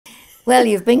Well,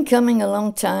 you've been coming a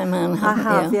long time, Anne, haven't I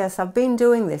have, you? yes. I've been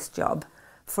doing this job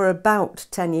for about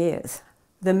 10 years.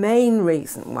 The main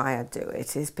reason why I do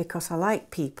it is because I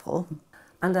like people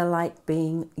and I like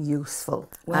being useful.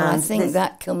 Well, I And think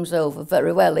that comes over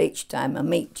very well each time I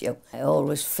meet you. I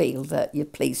always feel that you're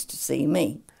pleased to see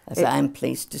me, as I'm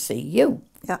pleased to see you.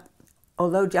 Yeah.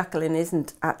 Although Jacqueline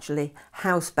isn't actually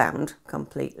housebound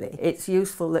completely, it's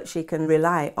useful that she can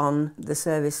rely on the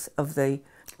service of the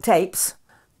tapes.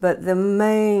 But the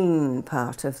main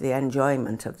part of the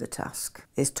enjoyment of the task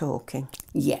is talking.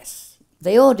 Yes.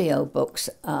 The audiobooks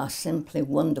are simply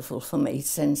wonderful for me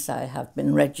since I have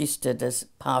been registered as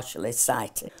partially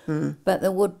sighted. But they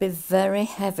would be very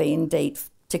heavy indeed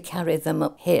to carry them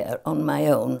up here on my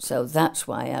own, so that's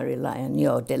why I rely on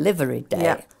your delivery day.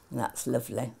 Yeah. That's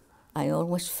lovely. I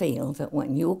always feel that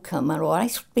when you come, or I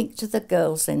speak to the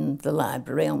girls in the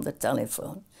library on the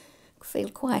telephone, I feel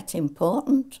quite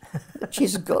important, which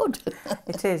is good.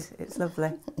 It is, it's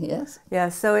lovely. Yes. Yeah,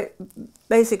 so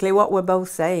basically what we're both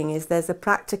saying is there's a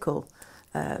practical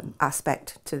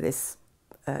aspect to this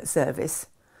service,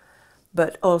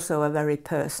 but also a very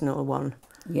personal one.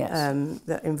 Yes.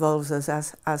 That involves us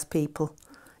as people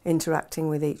interacting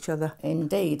with each other.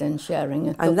 Indeed, and sharing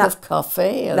a cup of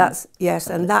coffee.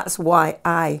 That's why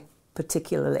I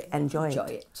particularly enjoy it. Enjoy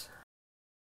it.